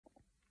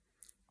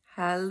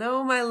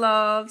Hello, my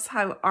loves.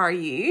 How are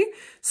you?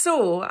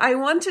 So I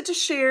wanted to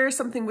share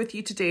something with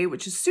you today,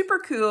 which is super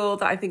cool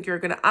that I think you're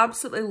going to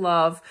absolutely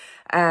love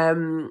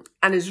and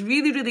is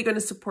really, really going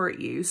to support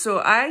you. So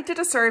I did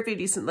a survey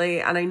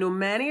recently, and I know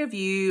many of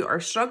you are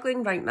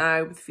struggling right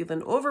now with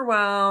feeling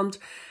overwhelmed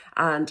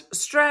and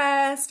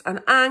stressed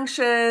and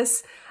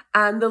anxious.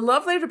 And the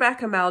lovely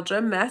Rebecca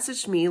Meldrum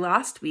messaged me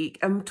last week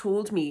and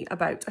told me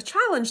about a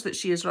challenge that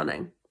she is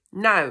running.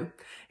 Now,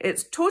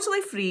 it's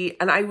totally free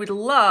and I would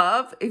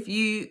love if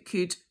you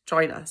could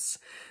join us.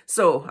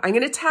 So I'm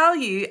going to tell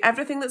you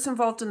everything that's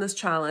involved in this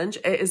challenge.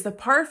 It is the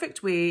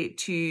perfect way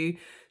to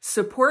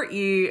support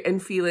you in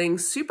feeling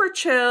super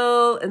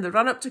chill in the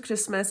run up to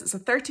Christmas. It's a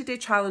 30-day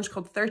challenge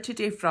called 30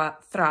 Day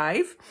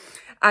Thrive.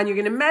 And you're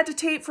going to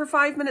meditate for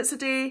 5 minutes a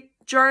day,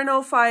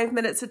 journal 5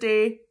 minutes a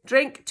day,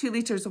 drink 2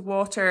 litres of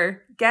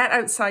water, get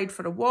outside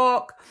for a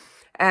walk,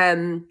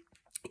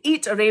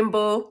 eat a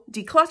rainbow,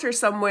 declutter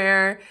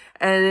somewhere,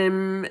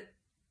 and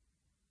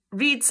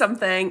read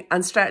something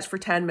and stretch for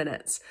 10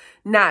 minutes.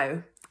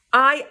 Now,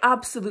 I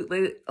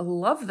absolutely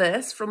love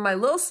this from my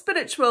little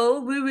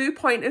spiritual woo-woo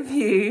point of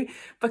view,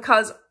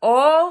 because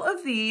all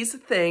of these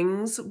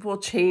things will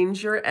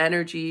change your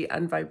energy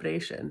and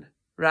vibration,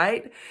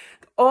 right?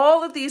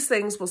 All of these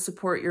things will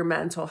support your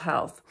mental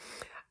health.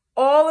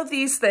 All of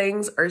these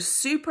things are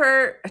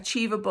super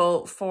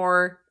achievable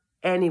for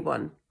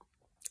anyone.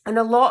 And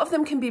a lot of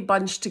them can be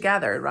bunched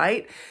together,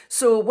 right?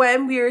 So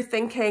when we're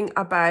thinking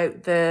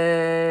about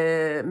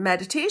the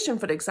meditation,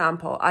 for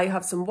example, I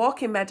have some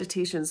walking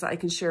meditations that I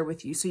can share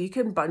with you. So you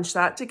can bunch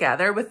that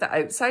together with the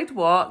outside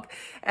walk.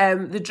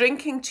 The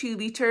drinking 2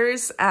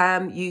 litres,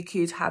 you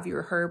could have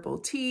your herbal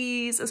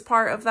teas as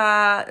part of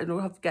that. And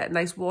we'll have to get a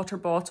nice water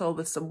bottle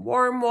with some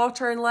warm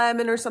water and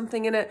lemon or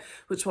something in it,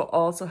 which will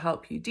also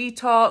help you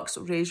detox,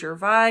 raise your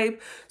vibe.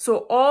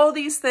 So all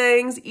these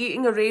things,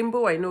 eating a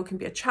rainbow, I know can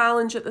be a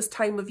challenge at this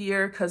time of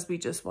year because we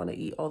just want to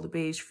eat all the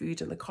beige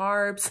food and the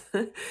carbs.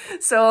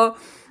 So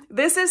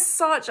this is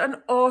such an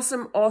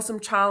awesome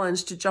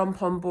challenge to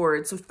jump on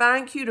board. So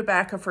thank you,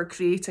 Rebecca, for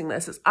creating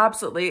this. It's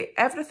absolutely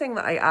everything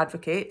that I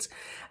advocate.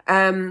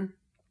 I'm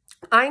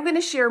going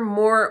to share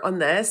more on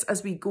this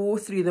as we go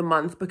through the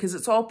month, because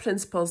it's all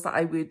principles that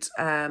I would,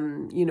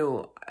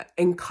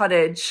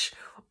 encourage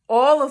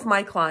all of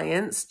my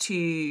clients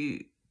to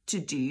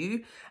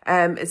do.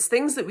 It's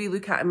things that we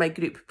look at in my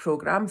group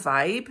program,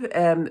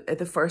 Vibe,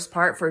 the first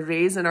part for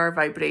raising our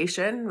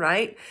vibration,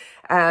 right?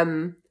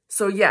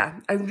 So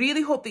yeah, I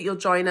really hope that you'll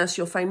join us.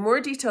 You'll find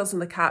more details in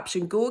the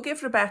caption. Go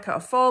give Rebecca a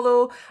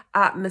follow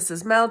at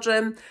Mrs.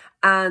 Meldrum,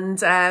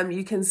 and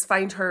you can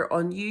find her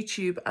on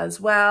YouTube as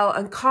well.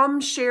 And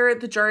come share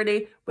the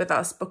journey with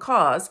us,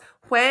 because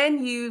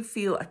when you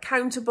feel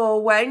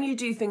accountable, when you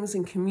do things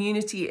in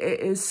community, it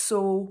is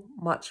so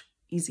much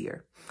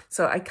easier.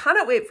 So I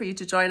cannot wait for you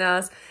to join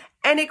us.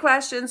 Any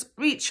questions,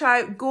 reach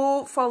out,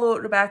 go follow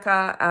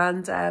Rebecca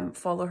and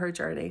follow her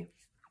journey.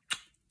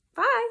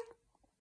 Bye.